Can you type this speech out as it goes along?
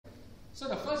So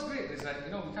the first grade is that,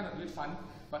 we kind of do it fun,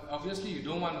 but obviously you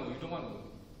don't want to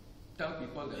tell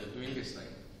people that you're doing this,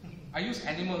 right? I use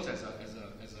animals as a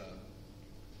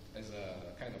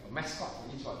kind of a mascot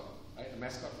for each one, right? A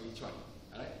mascot for each one,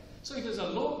 right? So if it's a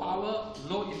low power,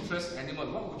 low interest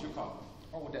animal, what would you call?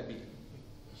 What would that be?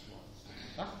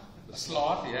 Huh? A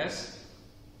sloth, yes.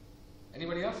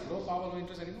 Anybody else? Low power, low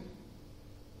interest animal?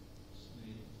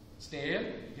 Snail,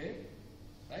 okay.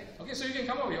 Right? Okay, so you can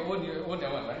come up with your own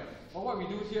that one, right? But what we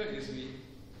do here is we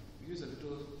use a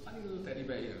funny little teddy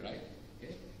bear here, right?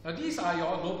 Okay. Now these are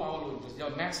your low power, low interest, your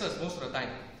masses most of the time,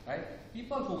 right?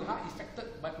 People who are affected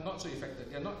but not so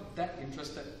affected, they're not that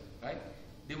interested, right?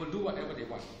 They will do whatever they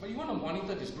want. But you want to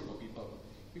monitor this group of people,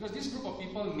 because this group of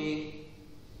people may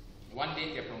one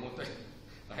day get promoted,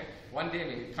 right? One day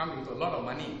may come into a lot of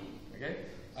money, okay?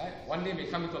 Right? One day may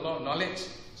come into a lot of knowledge.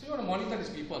 So you want to monitor these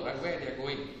people, right? Where they're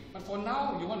going. But for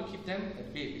now, you want to keep them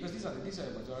at bay, because these are the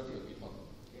majority of people.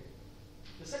 Okay?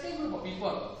 The second group of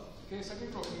people, okay,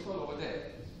 second group of people over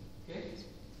there, okay,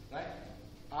 right,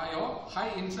 are your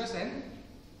high interest and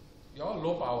your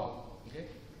low power. Okay,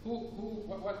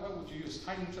 what would you use?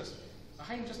 High interest. A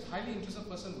highly interested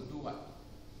person would do what?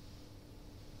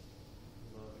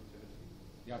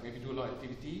 Yeah, maybe do a lot of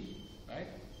activity, right?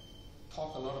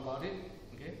 Talk a lot about it.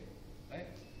 Okay, right.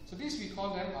 So these we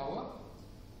call them our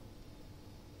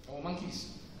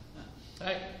monkeys.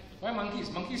 Right? Why monkeys?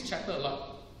 Monkeys chatter a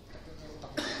lot.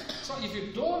 So if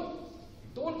you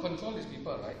don't control these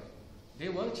people, right, they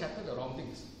will chatter the wrong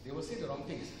things. They will say the wrong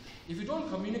things. If you don't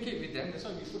communicate with them, that's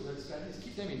why we put the strategies,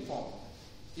 keep them informed.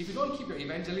 If you don't keep your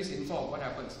evangelists informed, what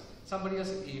happens? Somebody else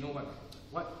says, hey, you know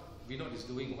what Vinod is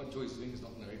doing, what Joe is doing is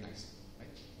not very nice. Right?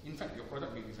 In fact, your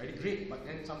product may be very great, but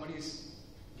then somebody is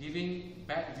giving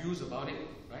bad views about it,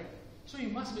 right? So you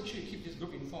must make sure you keep this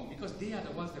group informed, because they are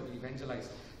the ones that will evangelize.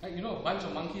 Like, a bunch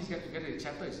of monkeys get together in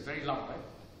chatter, it's very loud, right?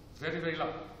 Very, very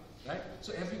loud, right?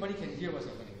 So everybody can hear what's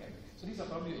happening, right? So these are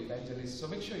probably your evangelists. So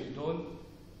make sure you don't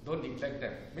neglect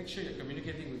them. Make sure you're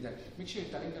communicating with them. Make sure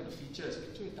you're telling them the features.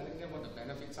 Make sure you're telling them what the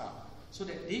benefits are, so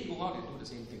that they go out and do the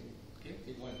same thing. Okay?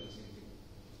 They go out and do the same thing.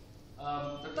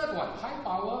 The third one, high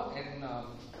power and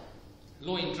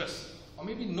low interest, or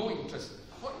maybe no interest.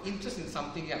 What interest in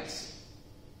something else?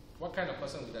 What kind of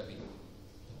person would that be?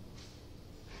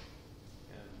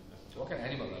 What kind of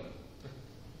animal, rather?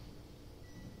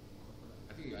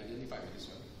 I think you identify with this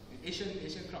one. Asian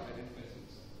crowd identifies with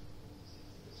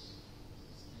this.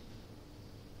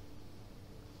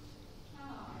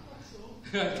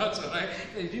 I thought so, right?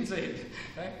 You didn't say it,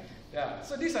 right? Yeah.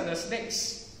 So these are the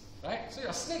snakes, right? So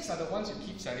your snakes are the ones you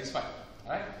keep satisfied,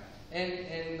 right?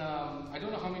 And I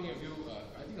don't know how many of you.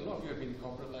 I think a lot of you have been in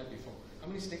corporate life before. How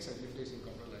many snakes have you faced in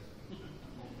corporate life?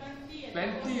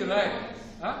 Plenty, right?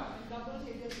 Huh?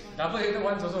 Double-headed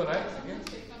ones also, right?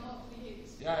 Okay.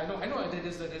 Yeah, I know.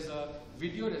 There's a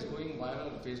video that's going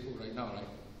viral on Facebook right now, right?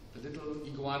 The little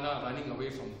iguana running away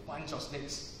from a bunch of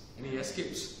snakes, and he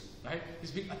escapes, right?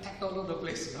 He's being attacked all over the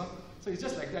place, So it's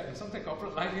just like that. And sometimes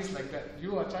corporate life is like that.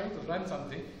 You are trying to run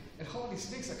something, and all these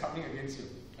snakes are coming against you,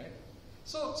 right?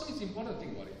 So it's important to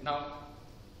think about it. Now,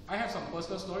 I have some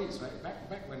personal stories, right?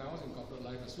 Back when I was in corporate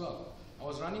life as well, I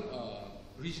was running a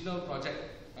regional project,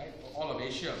 right, for all of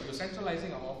Asia. We were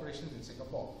centralizing our operations in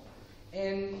Singapore.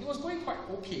 And it was going quite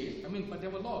okay, but there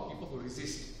were a lot of people who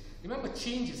resist. Remember,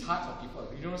 change is hard for people.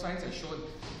 Neuroscience has shown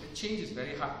that change is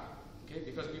very hard, okay,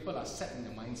 because people are set in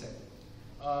their mindset.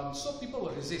 So people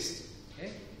will resist,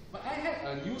 okay. But I had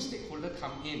a new stakeholder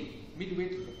come in midway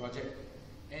through the project,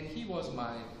 and he was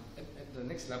at the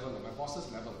next level, my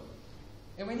boss's level.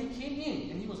 And when he came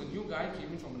in, and he was a new guy,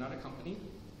 came in from another company,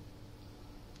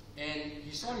 and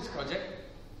he saw this project,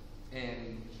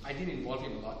 and I didn't involve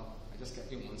him a lot. I just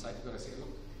kept him on one side because I said, look,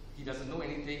 he doesn't know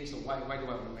anything, so why do I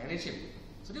want to manage him?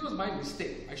 So this was my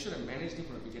mistake. I should have managed him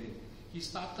from the beginning. He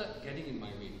started getting in my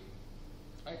way.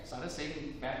 Right? Started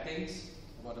saying bad things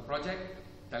about the project,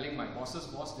 telling my boss's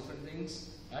boss different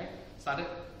things, right? Started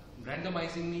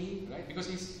randomizing me, right? Because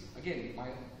he's, again, my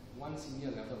one senior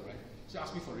level, right? So he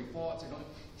asked me for reports,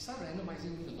 He started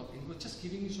randomizing me a lot, and he was just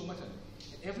giving me so much. And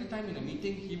every time in a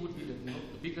meeting, he would be the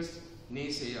biggest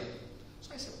naysayer.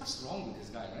 So I said, what's wrong with this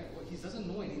guy, right? Well, he doesn't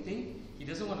know anything, he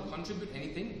doesn't want to contribute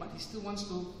anything, but he still wants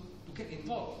to get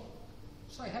involved.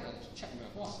 So I had a chat with my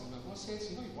boss, and my boss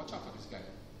says, you watch out for this guy.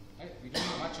 Right? We don't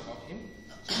know much about him,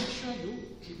 so make sure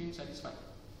you keep him satisfied.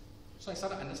 So I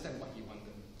started to understand what he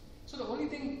wanted. So the only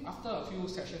thing, after a few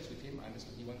sessions with him, I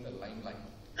understood he wanted limelight.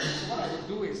 So what I would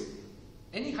do is,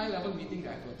 any high-level meeting that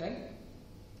I had to attend,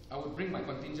 I would bring my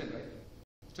contingent, right?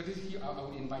 So I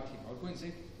would invite him. I would go and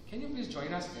say, can you please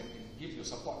join us and give your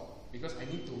support because I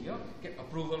need to, get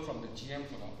approval from the GM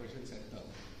for the operations center.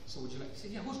 So would you like? He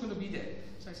said, yeah, who's going to be there?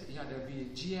 So I said, yeah, there'll be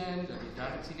GM, there'll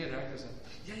be senior directors.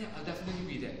 Yeah, I'll definitely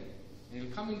be there. And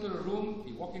he'll come into the room,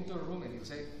 he'll walk into the room and he'll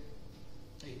say,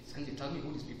 hey, Sanjay, tell me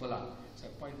who these people are. So I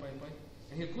point.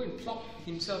 And he'll go and plop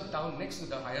himself down next to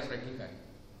the highest ranking guy.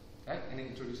 Right? And then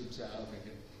introduce himself and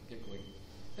get going.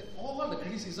 Then all the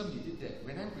criticism he did there,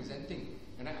 when I'm presenting,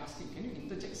 and I asked him, can you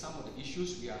interject some of the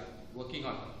issues we are working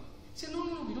on? He said,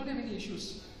 no, we don't have any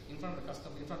issues in front of the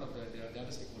customer, in front of the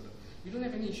other stakeholder. We don't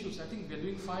have any issues. I think we're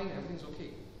doing fine, everything's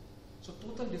okay. So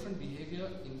total different behavior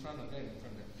in front of them, in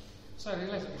front of them. So I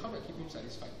realized, how do I keep him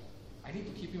satisfied? I need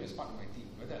to keep him as part of my team,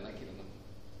 whether I like it or not.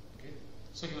 Okay?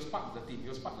 So he was part of the team, he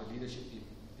was part of the leadership team.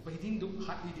 But he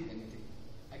hardly did anything.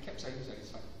 I kept him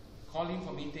satisfied. Call him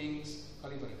for meetings,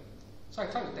 call him for that. So I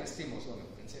tried to test him also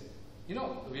and said,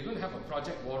 we're going to have a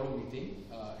project war room meeting,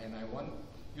 and I want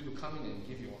you to come in and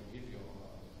give your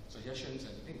suggestions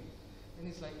and things. And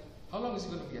he's like, how long is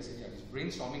it going to be? I said, yeah, it's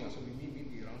brainstorming, so we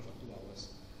meet around for 2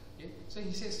 hours. Okay? So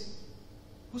he says,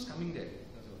 who's coming there?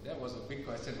 So that was a big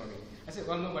question for me. I said,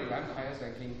 well, nobody. I'm the highest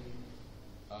ranking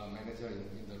manager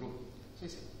in the room. So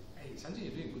he said, hey, Sanjay,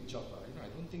 you're doing a good job. I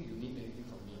don't think you need anything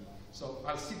from me. So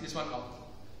I'll sit this one out.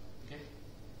 Okay?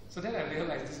 So then I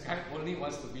realized this guy only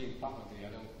wants to be part of the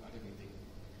other meeting.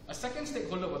 A second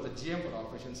stakeholder was the GM for the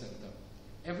operations center.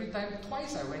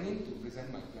 Twice I went in to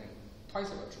present my plan. Twice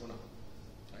I got thrown out.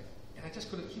 Right? And I just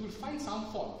couldn't. He will find some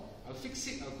fault. I'll fix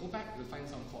it, I'll go back, he'll find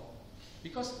some fault.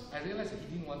 Because I realized that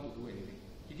he didn't want to do anything.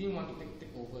 He didn't want to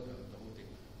take over the whole thing.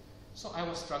 So I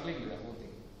was struggling with that whole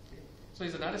thing. Okay? So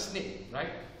he's another snake, right?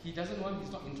 He's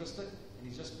not interested, and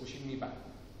he's just pushing me back.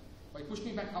 But he pushed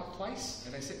me back out twice,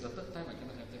 and I said the third time I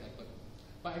cannot have that happen.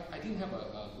 But I didn't have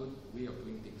a good way of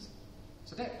doing things.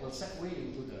 So that will segue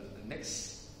into the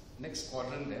next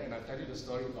quadrant there, and I'll tell you the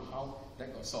story about how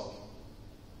that got solved.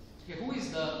 Okay, who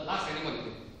is the last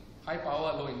animal? High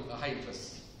power, high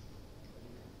interest.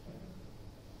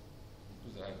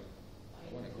 Who's the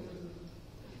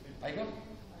tiger?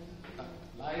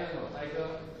 Lion or tiger?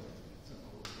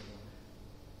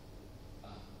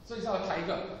 So it's our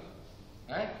tiger.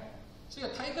 Right? So your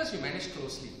tigers you manage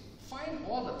closely. Find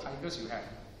all the tigers you have.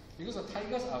 Because the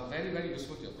tigers are very, very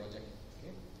useful to your project.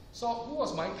 Okay? So who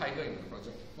was my tiger in the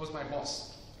project? It was my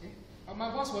boss. Okay? But my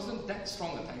boss wasn't that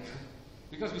strong a tiger.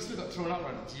 Because we still got thrown out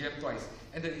by the GM twice.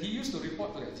 And then he used to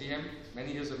report to the GM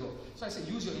many years ago. So I said,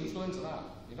 use your influence lah.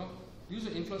 Use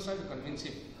your influence, try to convince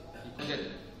him. He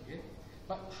couldn't. Okay?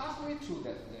 But halfway through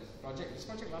that project, this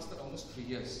project lasted almost 3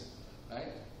 years.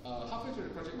 Right? Halfway through the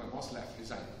project, my boss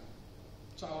resigned.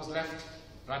 So I was left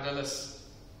rudderless,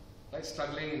 right?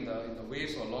 Struggling in the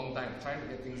waves for a long time, trying to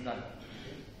get things done.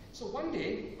 Okay? So one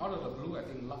day, out of the blue, I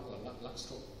think luck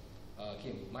stroke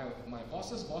came. My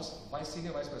boss's boss,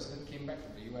 senior vice president, came back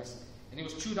from the US, and he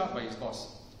was chewed out by his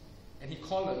boss. And he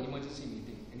called an emergency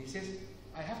meeting, and he says,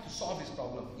 I have to solve this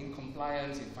problem in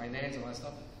compliance, in finance, and all that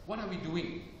stuff. What are we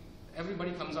doing?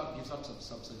 Everybody comes up, gives up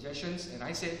some suggestions, and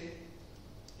I said,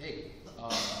 hey,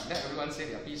 let everyone say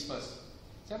their piece first.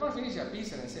 So everyone finished their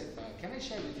piece, and I said, can I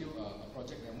share with you a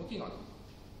project that I'm working on?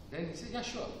 Then he said, yeah,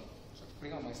 sure. So I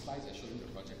bring out my slides, I show him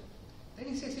the project. Then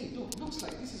he says, hey, look, looks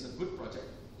like this is a good project.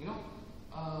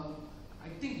 I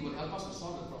think you will help us to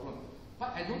solve the problem.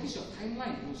 But I noticed your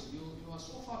timeline, you are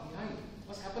so far behind.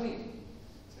 What's happening?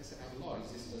 So I said, I have a lot of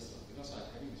resistance because I'm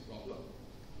having this problem.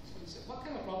 So he said, what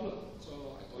kind of problem?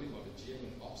 So I told him about the GM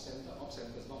and Ops Center. Ops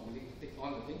Center is not willing to take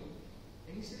on the thing.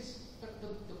 And he says, but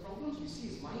the problems we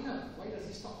see is minor. Why does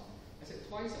he stop? I said,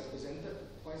 twice I presented,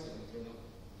 twice I was thrown out.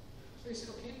 So he said,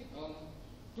 okay,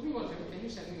 do me one favor, can you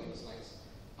send me all the slides?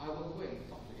 I will go and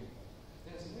talk to him.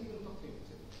 Then I said, why are you going to talk to him? He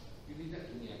said, you leave that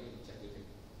to me, I'm going to check with him.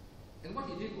 And what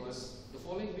he did was, the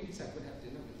following week he said, I'm going to have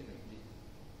dinner with him.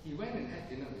 He went and had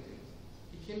dinner with him.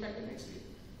 He came back the next week,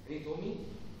 and he told me,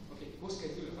 okay, go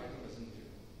schedule a final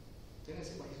presentation. Then I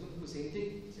said, but he's going to do the same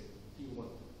thing? He said, he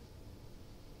won't.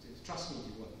 He said, trust me,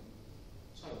 he won't.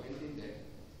 So I went in there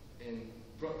and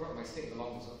brought my snake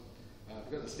along also.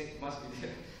 Because the snake must be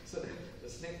there. So the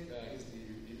snake,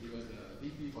 he was the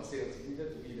VP for sales, he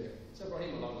needed to be there. So I brought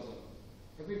him along also.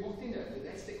 And we walked in there,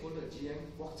 that stakeholder, GM,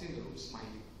 walked in the room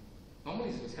smiling.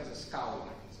 Normally he has a scowl,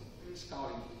 like he's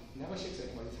scowling, never shakes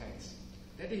anybody's hands.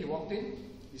 That day he walked in,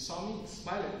 he saw me, he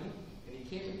smiled at me, and he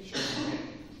came and shook his hand.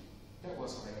 That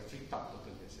was when I freaked out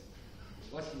totally. I said,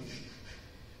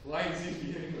 why is he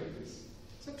behaving like this?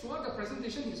 So throughout the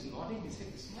presentation, he's nodding his head,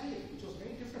 he's smiling, which was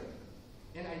very different.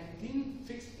 And I didn't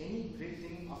fix any great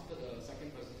thing after the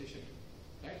second presentation,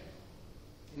 right?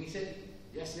 And he said,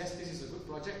 yes, this is a good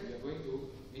project,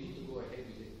 we need to go ahead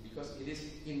with it, because it is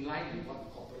in line with what the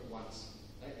corporate wants.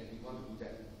 right? And we want to do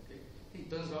that. Okay? He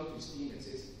turns around to his team and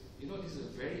says, you know, this is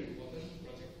a very important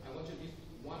project. I want you to give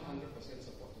 100%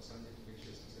 support to Sanjay to make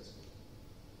sure it's successful.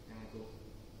 And I go,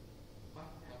 what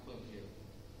happened here?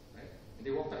 Right? And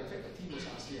they walked out. In fact, the team was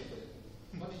asked me after that,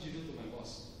 what did you do to my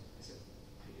boss? I said,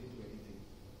 I didn't do anything.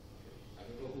 I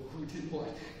don't know who did what,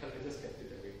 and I just kept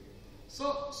it that way.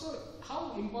 So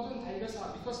how important tigers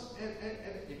are, because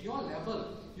at your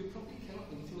level, you probably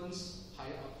cannot influence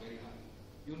higher up very hard.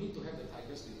 You need to have the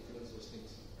tigers to influence those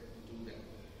things, right, to do that.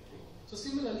 Okay? So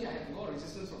similarly, I had a lot of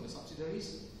resistance from the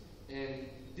subsidiaries, and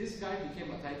this guy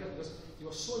became a tiger because he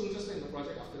was so interested in the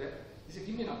project after that. He said,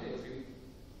 give me an update every week.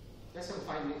 Let's have a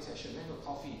 5-minute session, let's have a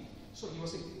coffee. So he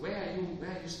was saying, where are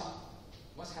you stuck?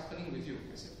 What's happening with you?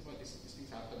 I said, well, this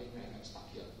thing's happening and I'm stuck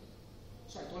here.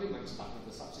 So I told him I'm stuck with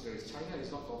the subsidiaries. China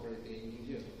is not cooperating,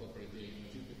 India is not cooperating,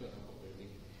 a few people are not cooperating.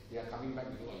 They are coming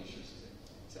back with a lot of issues.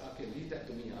 He said, okay, leave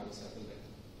that to me, I will settle that.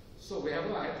 So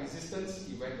wherever I had resistance,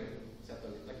 he went and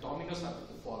settled it. Like dominoes started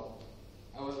to fall.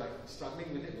 I was like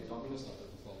struggling with it, but dominoes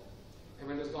started to fall. And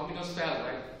when those dominoes fell,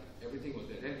 right, everything was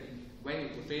there. Then we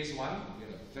went into phase 1, we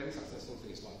had a very successful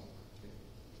phase 1. Okay.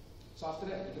 So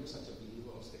after that, I became such a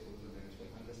believer of stakeholder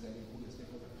management, understanding who the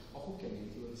stakeholder or who can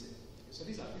influence it. So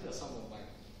these are some of my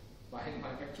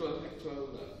actual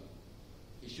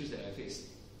issues that I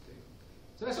faced. Okay.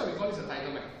 So that's why we call this a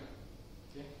tiger map.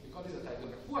 Okay. We call this a tiger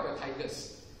map. Who are your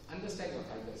tigers? Understand your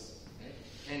tigers, right?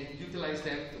 And utilize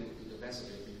them to the best of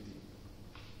your ability.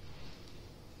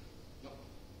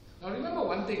 Now remember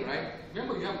one thing, right?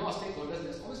 Remember you have a lot of stakeholders,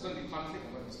 there's always going to be conflict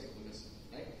among the stakeholders,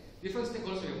 right? Different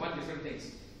stakeholders will want different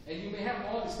things. And you may have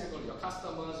all the stakeholders, your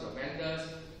customers, your vendors,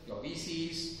 your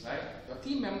VCs, right? Your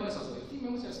team members also. Your team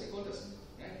members are stakeholders,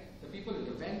 right? The people,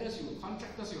 the vendors, your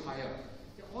contractors you hire,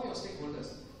 they're all your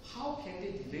stakeholders. How can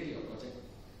they delay your project?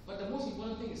 But the most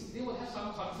important thing is they will have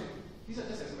some conflict. These are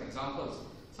just some examples.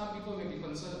 Some people may be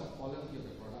concerned about quality of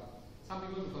the product. Some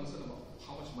people may be concerned about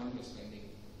how much money you're spending.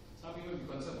 Some people will be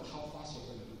concerned about how fast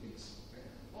you're going to do things, right?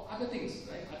 Or other things,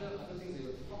 right? Other things,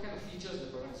 what kind of features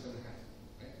the product is going to have,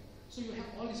 right? So you have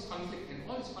all this conflict, and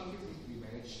all these conflicts need to be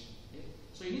managed. Okay?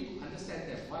 So you need to understand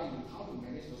that how to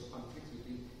manage those conflicts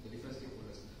between the different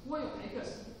stakeholders. Who are your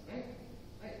tigers, right?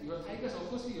 Right? Your tigers, of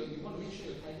course, you want to make sure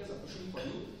your tigers are pushing for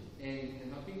you and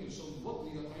helping you. So work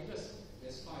with your tigers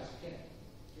as far as you can.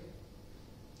 Okay?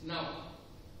 Now,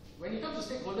 when it comes to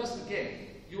stakeholders,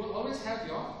 again, you will always have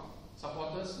your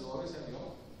supporters, you always have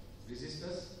your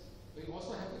resistors, but you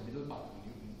also have the middle part,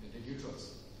 the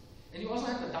neutrals. And you also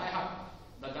have the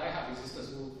die-hard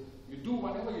resistors who you do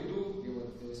whatever you do, they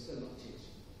will still not change.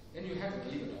 Then you have the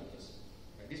early adopters.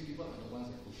 Right? These people are the ones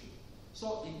that push you.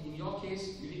 So in your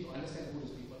case, you need to understand who those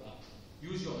people are.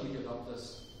 Use your early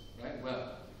adopters, right?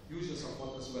 Well, use your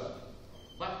supporters well.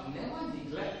 But never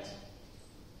neglect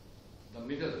the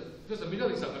middle, because the middle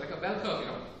is like a bell curve, you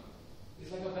know.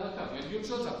 It's like a bell curve. Your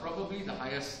neutrals are probably the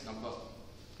highest number.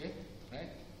 Okay? Right?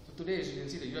 So today, as you can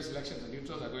see, the US elections, the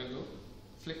neutrals are going to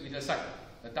flip either side.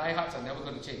 The diehards are never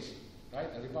going to change.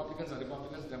 Right? The Republicans are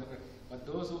Republicans, Democrats. But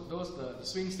the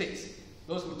swing states,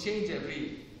 those who change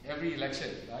every election,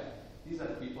 right? These are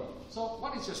the people. So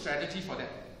what is your strategy for that?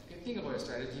 Okay, think about your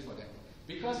strategy for that.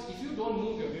 Because if you don't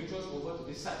move your neutrals over to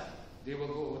this side, they will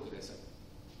go over to that side.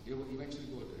 They will eventually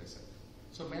go over to that side.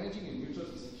 So managing your neutrals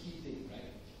is a key thing,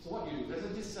 right? So what you do,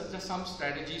 these are just some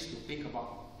strategies to think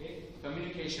about. Okay?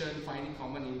 Communication, finding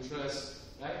common interests,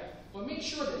 right? But make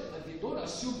sure that they don't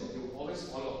assume that they will always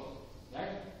follow, right?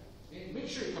 Okay? Make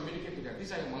sure you communicate to them.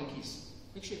 These are your monkeys.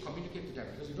 Make sure you communicate to them,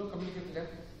 because if you don't communicate to them,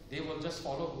 they will just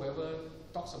follow whoever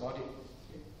talks about it.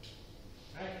 Okay?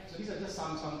 Right? So these are just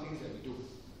some things that we do.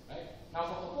 Right? Now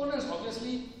for opponents,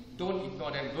 obviously, don't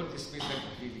ignore them, don't dismiss them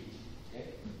completely. Okay?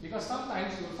 Because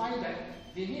sometimes you'll find that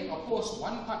they may oppose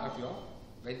one part of your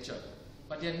venture,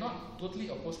 but they're not totally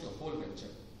opposed to your whole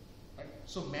venture. Right?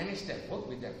 So manage them, work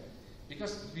with them.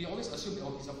 Because we always assume that,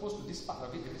 oh, he's opposed to this part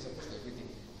of it, he's opposed to everything.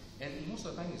 And most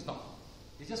of the time it's not.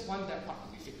 They just want that part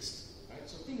to be fixed. Right?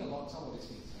 So think about some of these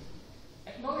things.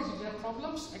 Right? Acknowledge if there are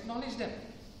problems, acknowledge them.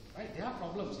 Right? There are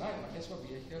problems, right? But that's what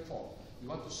we are here for. We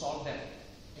want to solve them.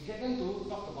 And get them to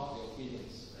talk about their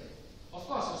opinions. Right? Of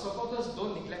course, your supporters,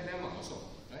 don't neglect them also.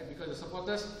 Right? Because the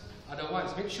supporters are the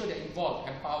ones, make sure they're involved,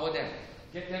 empower them,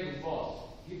 get them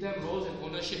involved, give them roles and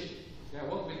ownership, yeah,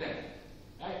 work with them.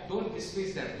 Right? Don't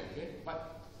dismiss them, okay?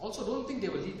 But also don't think they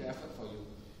will lead the effort for you.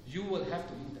 You will have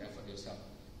to lead the effort yourself.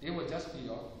 They will just be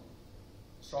your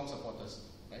strong supporters,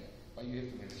 right? But you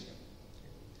have to manage them.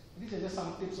 Okay? These are just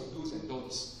some tips or do's and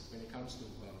don'ts when it comes to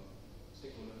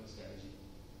stakeholder strategy.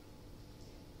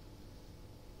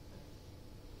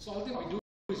 So ultimately what we do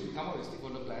is we come up with a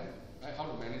stakeholder plan, right? How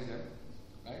to manage them.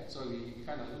 right? So we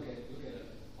kind of look at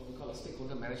what we call a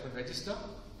stakeholder management register.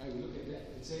 Right? We look at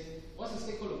that and say, what's the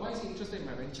stakeholder? Why is he interested in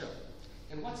my venture?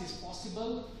 And what's his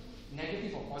possible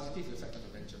negative or positive effect on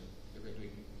the venture that we're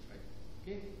doing? Right?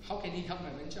 Okay? How can he help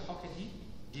my venture? How can he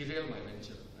derail my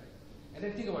venture? Right? And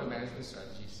then think about management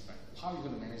strategies. Right? How are you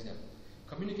going to manage them?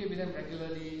 Communicate with them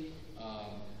regularly,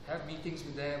 have meetings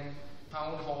with them,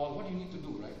 town hall. What do you need to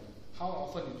do? Right? How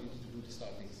often do you need to do these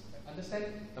sort of things? Right? Understand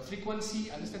the frequency,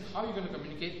 understand how you're going to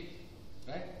communicate.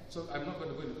 Right? So I'm not going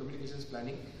to go into communications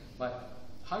planning, but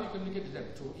how you communicate with them?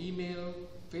 Through email,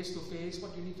 face-to-face,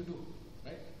 what do you need to do?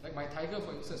 Right? Like my tiger,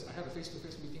 for instance, I have a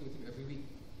face-to-face meeting with him every week.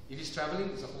 If he's traveling,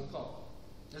 it's a phone call.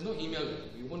 There's no email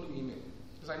there. We won't do email.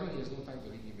 Because I know he has no time to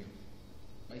read email.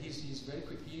 But he's very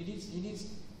quick. He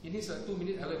needs a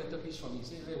 2-minute elevator pitch from me.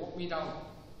 Say, hey, walk me down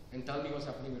and tell me what's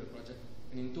happening with the project.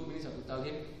 And in 2 minutes I have to tell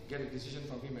him, get a decision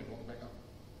from him and walk back up.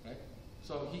 Right?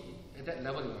 So he, at that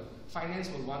level, finance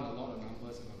will want a lot of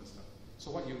numbers and all that stuff.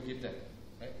 So what you give them?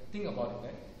 Right? Think about it.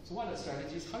 Right? So what are the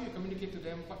strategies? How you communicate to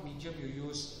them? What medium you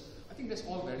use? I think that's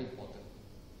all very important.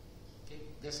 Okay?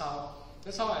 That's how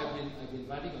I've been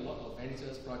running a lot of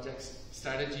ventures, projects,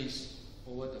 strategies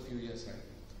over the few years. Right?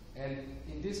 And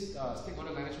in this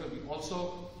stakeholder management, we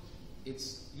also,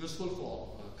 it's useful for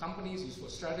companies, useful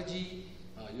for strategy,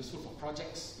 useful for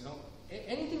projects. You know,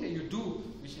 anything that you do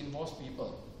which involves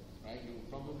people, right? You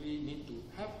probably need to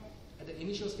have at the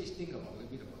initial stage think about a little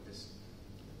bit about this.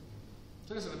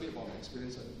 So that's a little bit about my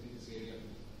experience in this area,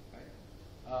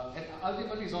 right? And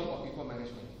ultimately, it's all about people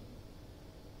management.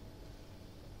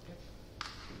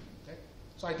 Okay.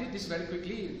 So I did this very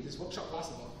quickly. This workshop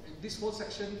lasts this whole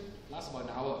section lasts about an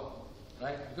hour,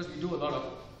 right? Because we do a lot of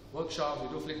workshops, we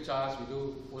do flip charts, we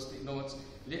do post-it notes.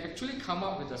 They actually come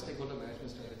up with a stakeholder management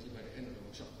strategy by the end of the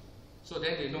workshop. So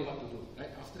then they know what to do, right?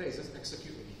 After that, it's just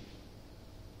execute it.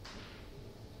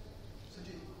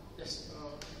 Sanjay, yes.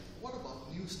 What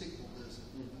about new stakeholders?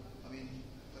 I mean,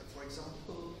 like for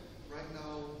example, right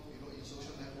now, in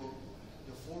social network,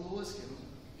 the followers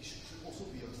should also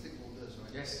be your stakeholders,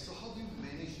 right? Yes. So how do you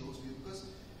manage those people? Because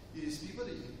it is people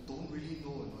that you don't really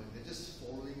know, they're just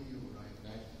following you, right?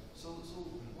 Right. So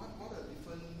what are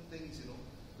different things,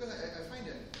 Because I find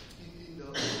that in the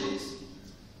old days,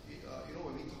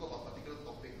 when we talk about a particular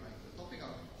topic, right, the topic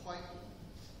are quite,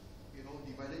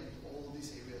 divided into all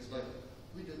these areas. But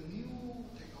with the new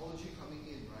technology coming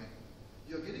in, right,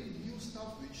 you're getting new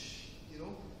stuff which,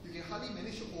 you can hardly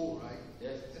manage your old, right?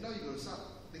 Yes. And now you're going to start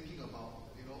thinking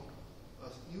about, a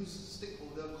new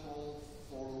stakeholder called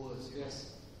followers.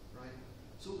 Yes. Right.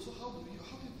 So how do you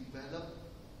develop,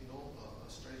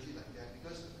 a strategy like that?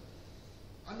 Because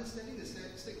understanding the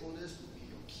stakeholders would be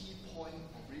your key point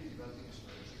of really developing a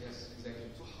strategy. Yes, exactly.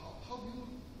 So how do you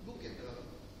look at the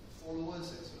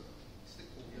followers as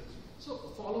stakeholders?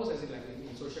 So followers as in like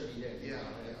in social media. Yeah.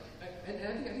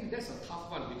 And I think that's a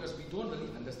tough one because we don't really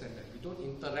understand that. We don't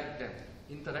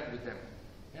interact with them.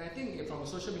 And I think from a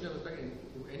social media perspective,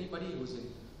 anybody who's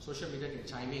in social media can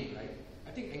chime in, right?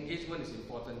 I think engagement is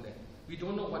important there. We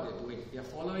don't know what they're doing. They are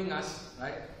following us,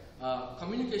 right?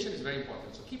 Communication is very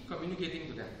important. So keep communicating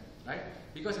to them, right?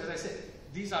 Because as I said,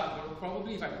 these are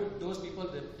probably, if I put those people,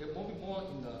 they're more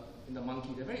in the monkey.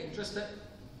 They're very interested,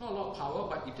 not a lot of power,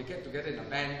 but if they get together in a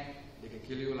band, they can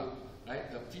kill you,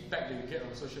 right? The feedback that you get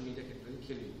on social media can really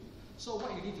kill you. So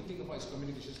what you need to think about is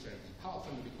communication strategy. How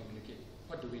often do we communicate?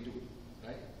 What do we do,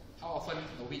 right? How often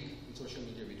a week in social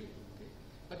media we do? Okay?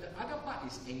 But the other part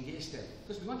is engage them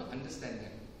because we want to understand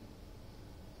them.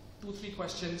 2-3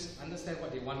 questions, understand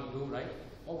what they want to do, right?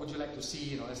 What would you like to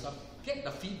see, and stuff. Get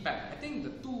the feedback. I think the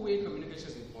two-way communication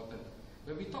is important.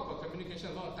 When we talk about communication,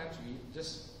 a lot of times we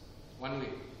just one way.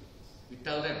 We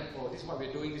tell them, oh, this is what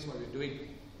we're doing, this is what we're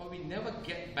doing. But we never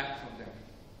get back from them,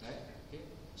 right? Okay?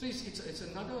 So it's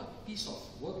another piece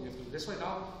of work you have to do. That's why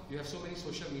now you have so many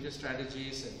social media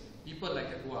strategies and people like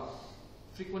that who are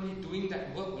frequently doing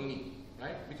that work only,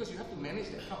 right? Because you have to manage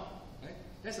that crowd, right?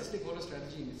 That's a stakeholder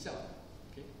strategy in itself.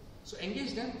 Okay? So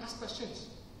engage them, ask questions,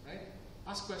 right?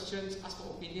 Ask questions, ask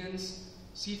for opinions,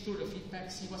 see through the feedback,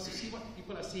 see what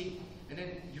people are saying, and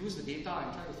then use the data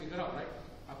and try to figure out, right?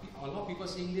 Are a lot of people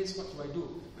saying this? What do I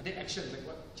do? Are there actions like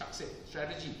what Chuck said?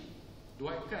 Strategy.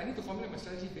 I need to formulate my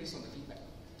strategy based on the feedback.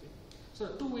 Okay? So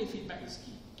the two-way feedback is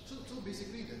key. So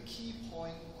basically, the key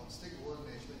point on stakeholder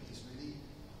management is really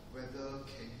whether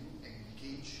can you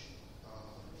engage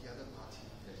the other party.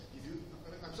 Yes. If you,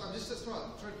 I'm just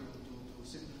trying to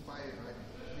simplify it, right?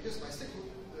 Because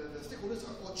the stakeholders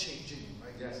are all changing,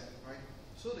 right? Yes. Right.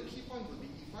 So the key point would be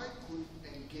if I could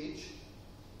engage,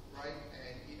 right,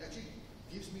 and it actually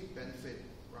gives me benefit,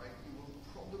 right? It will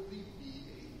probably be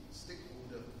a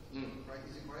stakeholder, right?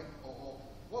 Is it correct? Or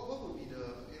what would be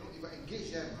the, if I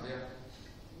engage them, right? Yeah.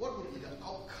 What would be the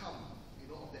outcome,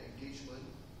 of the engagement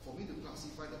for me to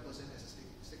classify the person as a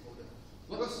stakeholder?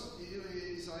 Because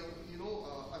it's like,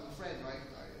 I'm a friend, right?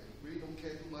 I really don't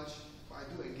care too much, but I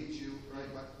do engage you, right?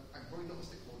 But I'm probably not a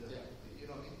stakeholder. Yeah.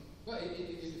 You know what I mean? Well,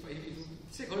 if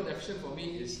stakeholder definition for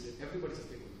me is that everybody's a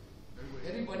stakeholder.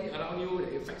 Everybody around you,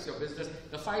 it affects your business.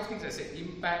 The 5 things I said: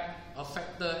 impact,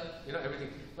 affected, everything.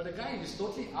 But the guy who's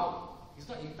totally out, he's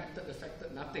not impacted,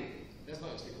 affected, nothing. That's not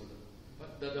your stakeholder.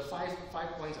 But the five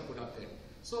points I put up there.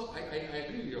 So I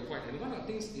agree with your point. And one of the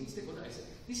things in stakeholder, I said,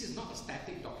 this is not a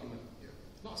static document.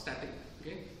 It's not static.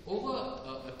 Okay. Over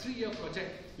a 3-year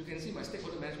project, you can see my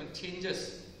stakeholder management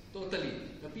changes totally.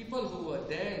 The people who were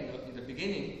there in the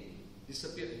beginning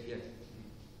disappeared at the end.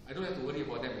 I don't have to worry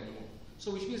about them anymore.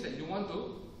 So which means that you want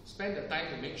to spend the time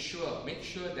to make sure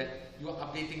that you are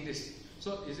updating this.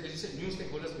 So as you said, new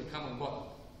stakeholders may come on board.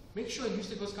 Make sure new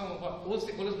stakeholders come on board. Old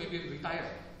stakeholders may be retired,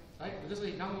 right? Because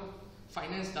now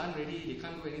finance done ready, they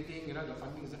can't do anything. The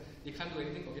funding is done, they can't do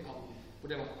anything. Okay, I'll put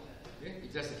them out. Okay,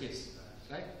 if that's the case,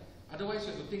 right? Otherwise,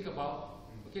 you have to think about.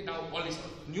 Okay, now all these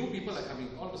new people are coming.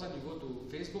 All of a sudden, you go to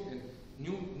Facebook and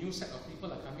new set of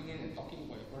people are coming in and talking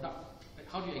about your product.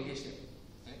 Like, how do you engage them?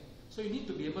 So you need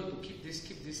to be able to keep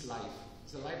this live.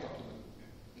 It's a live document.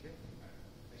 Okay.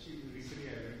 Actually, recently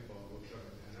I went for a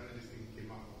workshop and another thing came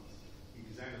up was you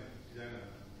design a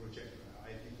project,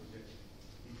 an IT project.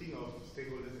 You think of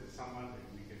stakeholders as someone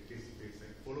that we can face to face.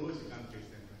 Like followers, you can't face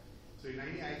them. Right? So in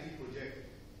any IT project,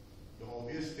 the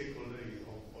obvious stakeholder is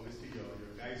obviously your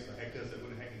guys or hackers are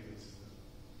going to hack into the system.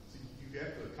 So you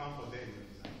have to account for that in your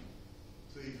design.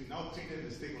 So if you now treat them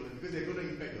as stakeholders, because they're going to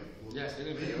impact your work. Yes, they're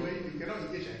going to impact your work. You cannot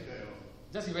engage a hacker at all.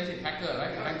 Just imagine hacker,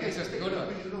 right? A hacker is a stakeholder.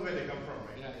 But you know where they come from,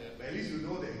 right? Yeah. But at least you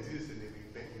know they exist and they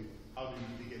impact you. How do you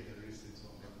mitigate the risks and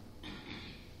so on?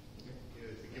 Okay.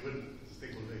 It's a given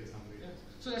stakeholder in some way. Yeah.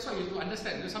 So that's why you have to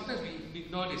understand. Because sometimes we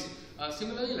ignore this.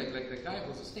 Similarly, like the guy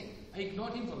who was a snake, I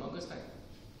ignored him for the longest time.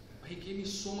 But he gave me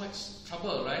so much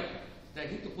trouble, right? That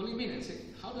I need to pull him in and say,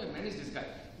 how do I manage this guy?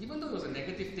 Even though it was a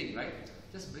negative thing, right?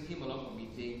 Just bring him along for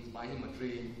meetings, buy him a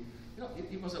drink.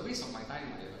 It was a waste of my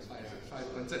time as far as I'm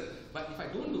concerned. But if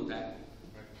I don't do that,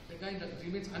 the guy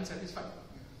remains unsatisfied.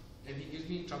 And he gives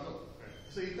me trouble. Right.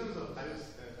 So in terms of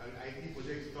IT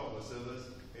projects, talk about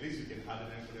servers, at least you can harden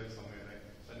them, put them somewhere, right?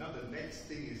 But now the next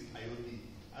thing is IoT.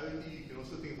 IoT, you can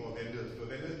also think about vendors.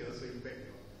 Because vendors can also impact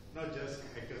not just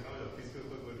hackers, now your physical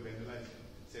code going to vandalize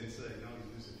sensor and now you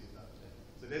lose your data.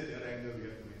 So that's the other angle we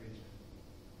have to manage.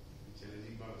 The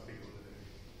challenging part of stakeholder.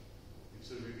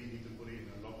 So maybe you need to put it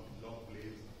in a lock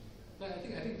place. No, I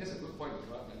think that's a good point,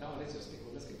 right? Nowadays your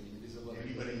stakeholders can be invisible.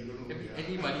 Anybody, you don't know who they are.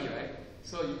 Anybody, right?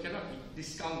 So you cannot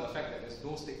discount the fact that there's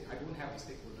no I don't have a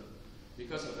stakeholder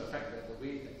because of the fact that the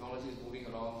way technology is moving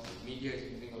along, media is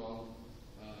moving along,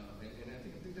 and I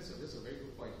think that's a very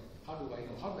good point. How do I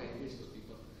know? How do I engage those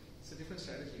people? It's a different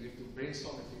strategy. We have to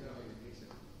brainstorm and figure out how to engage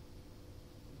them.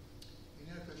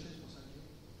 Any other questions for Sanjay?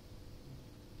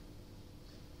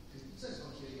 It's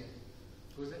not here yet.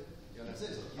 Who's that? It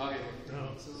says okay.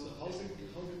 No. So how did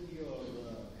your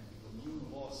new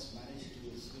boss manage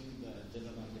to swing the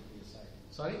general manager to your side?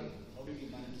 Sorry? How did he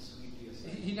manage to swing to your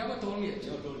side? He never told me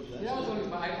actually. He never told me,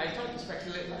 but I tried to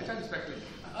speculate.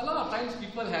 A lot of times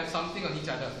people have something on each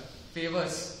other,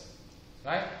 favors,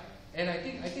 right? And I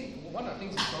think one of the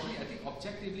things is probably,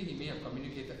 objectively he may have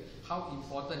communicated how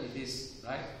important it is,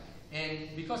 right?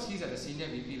 And because he's at the senior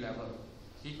VP level,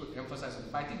 he could emphasize on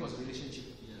it. But I think it was relationship.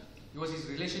 It was his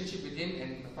relationship with him,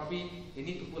 and probably they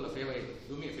need to pull a favor. Hey,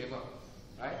 do me a favor,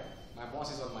 right? My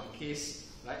boss is on my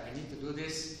case, right? I need to do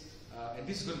this, and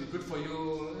this is going to be good for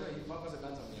you. He must have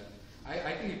done something.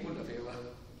 I think he pulled a favor.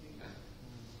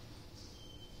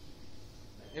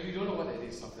 And we don't know what that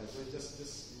is sometimes, so you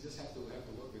just have to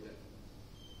work with it.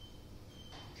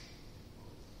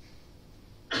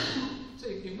 So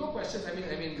if no questions, if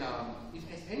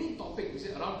there's any topic, you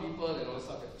say around people and all the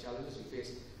stuff, the challenges you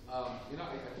face. I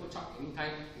told Chuck,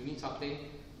 anytime you need something,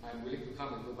 I'm willing to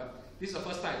come and do. But this is the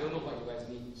first time I don't know what you guys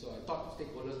need, so I thought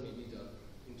stakeholders may be the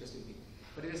interesting thing.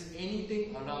 But if there's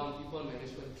anything around people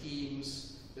management,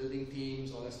 teams, building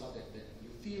teams, all that stuff that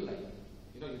you feel like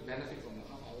you benefit from a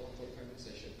half-hour, 45-minute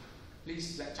session,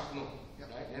 please let Chuck know,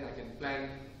 right? Then I can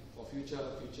plan for future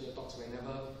talks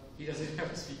whenever he doesn't have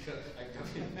a speaker. I can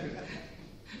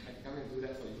come and do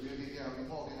that for you. Yeah, we're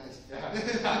more organized.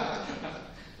 Yeah.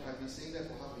 I've been saying that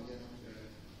for half a year now.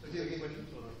 Okay.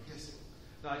 Yes.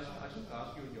 No, I just want to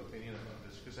ask you your opinion about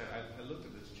this because I looked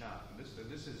at this chart. And this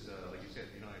is like you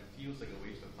said, it feels like a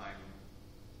waste of time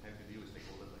having to deal with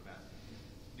stakeholders like that.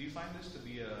 Do you find this to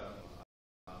be if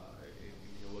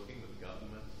you're working with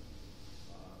government,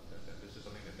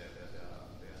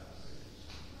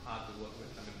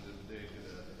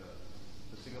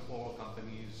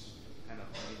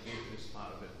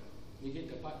 negate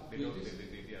the part. They don't. They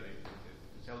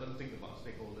seldom think about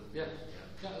stakeholders. Yeah.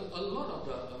 A lot of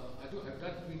the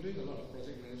I've been doing a lot of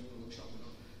project management workshops. You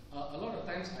know, a lot of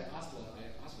times I ask for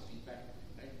feedback.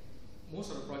 Right?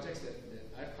 Most of the projects that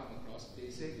I've come across, they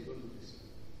say they don't do this,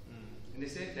 and they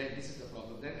say that this is the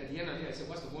problem. Then at the end of the day, I say,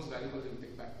 what's the most valuable thing to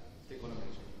take back? Stakeholder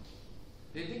management.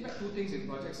 They take back two things in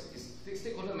projects: is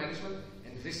stakeholder management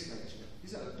and risk management.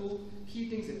 These are the two key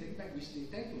things they take back, which they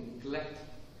tend to neglect.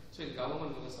 So in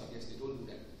government stuff, yes, they don't do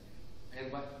that.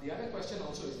 But the other question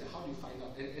also is that how do you find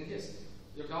out? And yes,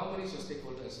 your government is your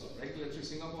stakeholder as well. Regulatory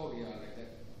Singapore, we are like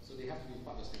that. So they have to be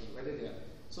part of the stakeholder. Whether they are,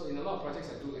 so in a lot of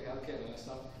projects I do like healthcare and all that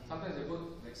stuff, sometimes they put,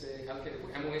 like say healthcare, they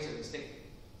put MOH as a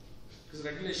stake. Because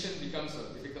regulation becomes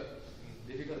a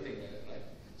difficult thing, right?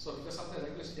 So because sometimes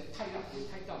regulations, they're tied up,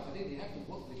 they're tied down, but then they have to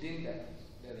work within that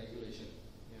regulation.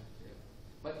 Yeah.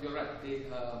 But you're right,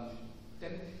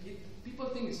 people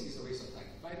think it's a waste of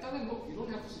time. But I tell them, look, you don't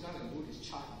have to sit down and do this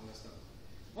chart and all that stuff.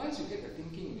 Once you get the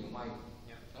thinking in your mind,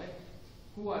 right?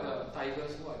 Who are the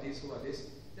tigers, who are this,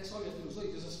 that's all you have to do. So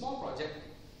if it's a small project,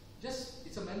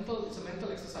 it's a mental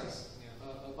exercise.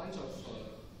 A bunch of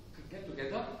get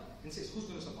together and says, who's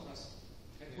going to support us?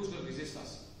 Right? Who's going to resist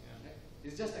us? Right?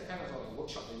 It's just that kind of a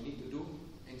workshop that you need to do,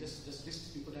 and just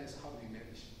list people there and say, how do we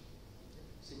manage?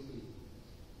 Simply.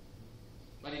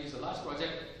 But if it's a large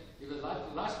project,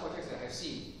 large projects that I've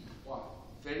seen, wow,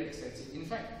 very extensive. In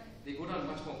fact, they go down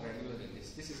much more granular than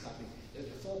this. This is nothing. The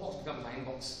 4 box becomes 9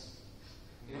 box.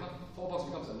 You know, 4 box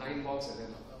becomes a 9 box, and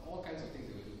then all kinds of things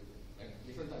they will do, like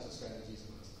different types of strategies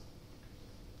and stuff.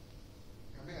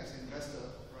 I think as an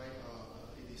investor, right,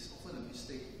 it is often a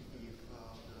mistake if the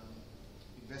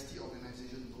investee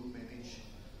organization don't manage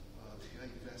the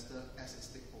investor as a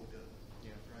stakeholder,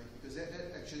 right? Because that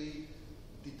actually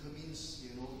determines,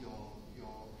 you know, your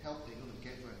help they're going to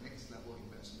get for a next level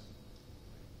investment.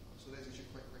 So that's actually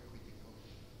quite critical.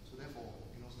 So therefore,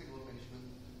 you know, stakeholder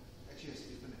management actually has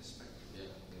a different aspect.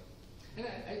 Yeah.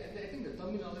 And I think the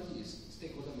terminology is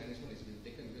stakeholder management has been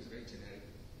taken because it's very generic.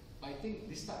 But I think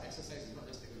this type of exercise is not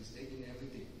just taken, it's taken in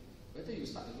everything. Whether you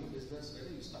start a new business,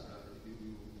 whether you start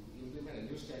you implement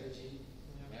a new strategy,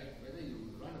 right? Whether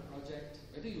you run a project,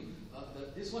 whether you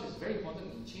this one is very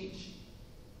important in change.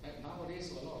 Right?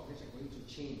 Nowadays, a lot of organizations are going to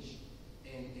change,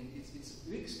 and it's a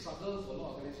big struggle for a lot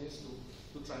of organizations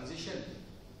to transition,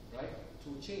 right? To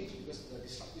change, because the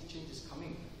disruptive change is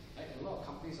coming, right? And a lot of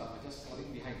companies are just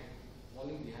falling behind.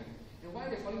 And why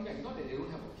they're falling behind? Not that they don't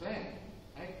have a plan,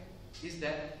 right? Is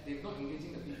that they're not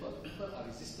engaging the people. People are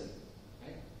resistant,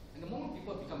 right? And the moment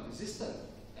people become resistant,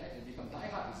 right, and become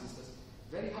die-hard resistors,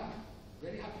 very hard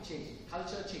to change.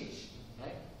 Culture change,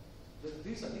 right?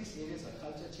 These areas are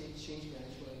culture change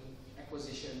management,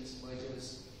 acquisitions,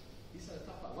 mergers. These are the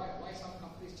tough part. Why some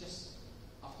companies just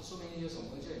after so many years of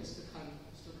merger and still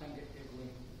can't get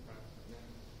going. Right. Yeah.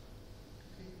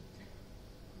 Okay.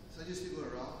 So just be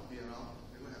around. We're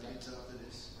going to have pizza after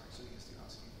this, right? So you can still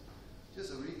ask me.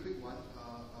 Just a really quick one.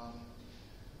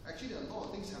 Actually, there are a lot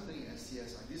of things happening at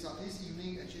SCS. This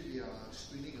evening, actually, we are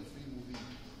screening a free movie,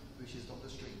 which is Doctor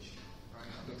Strange, right?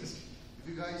 If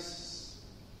you guys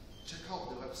check out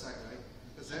the website, right?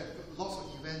 Because there are lots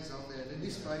of events out there. Then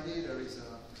this Friday, there is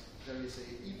a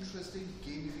interesting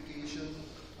gamification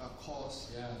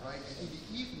course, right? And in the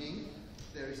evening,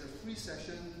 there is a free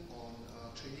session on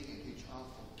training in HR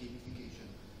for gamification.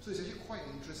 So it's actually quite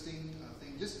an interesting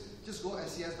thing. Just go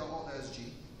scs.org.sg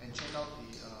and check out the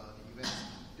events.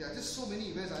 There are just so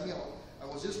many events. I mean, I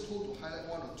was just told to highlight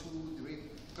one or two during,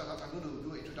 because I'm going to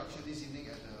do an introduction this evening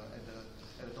at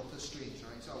the Doctor Strange,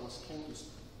 right? So I was told to,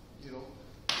 you know,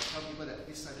 tell people that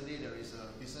this Saturday there is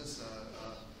a business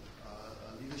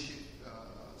leadership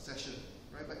session,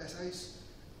 right? But as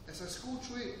I scroll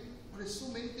through it, there's so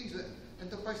many things that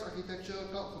enterprise architecture,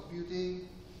 cloud computing,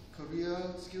 career,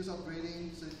 skills upgrading,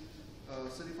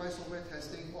 certified software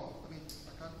testing. Oh, I mean,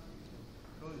 I can't,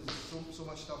 you know, there's so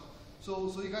much stuff.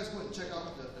 So you guys go and check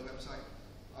out the website.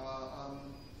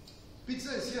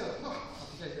 Pizza is here.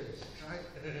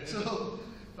 Right? So,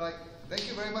 like, thank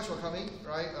you very much for coming.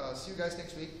 Right? See you guys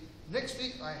next week. Next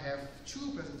week, I have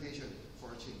 2 presentations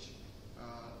for a change.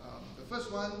 The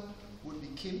first one would be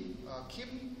Kim.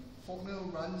 Kim Faulkner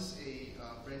runs a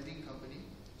branding company.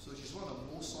 So she's one of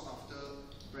the most sought after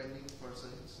branding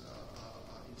persons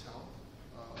in town.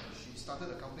 She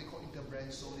started a company called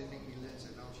Interbrand, sold it, make millions,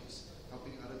 and now she's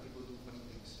helping other people do funny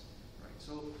things. Right?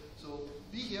 So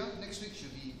be here next week.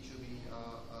 Should be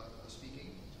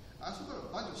speaking. I also got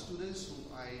a bunch of students who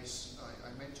I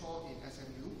mentor in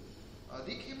SMU.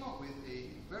 They came up with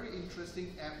a very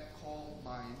interesting app called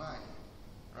My Mind.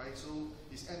 right? So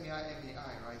it's MAI,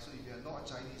 right? So if you're not a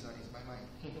Chinese, it's my mind,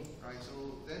 right?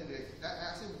 So then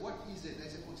I said, what is it? They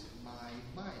said, oh, it's my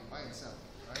mind, buy and sell,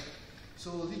 right?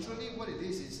 So literally what it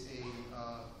is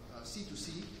a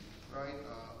C2C, right?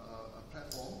 A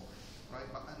platform, right?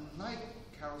 But unlike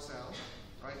Carousel,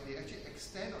 right? They actually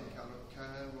extend on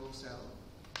Carousel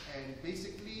and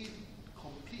basically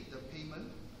complete the payment,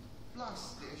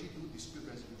 plus they actually do dispute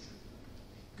resolution.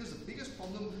 Because the biggest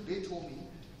problem they told me,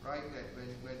 right, that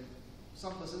when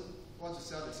some person wants to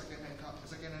sell the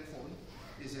second-hand phone,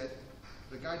 is that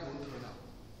the guy don't turn up,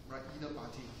 right, either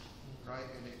party, right,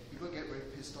 and people get very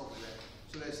pissed off with that.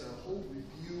 So there's a whole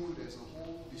review, there's a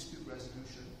whole dispute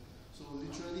resolution. So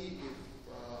literally,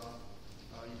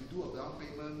 if you do a down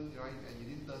payment, right, and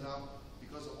you didn't turn up,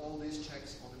 because of all these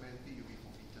checks, automatically you'll be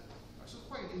forfeited. Right, so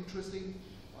quite an interesting.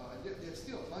 There's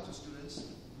still a bunch of students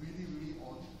really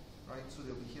on, right? So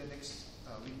they'll be here next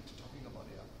week talking about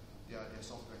their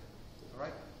software. All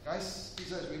right, guys,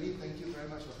 pizza is ready. Thank you very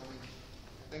much for coming.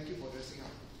 Thank you for dressing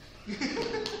up.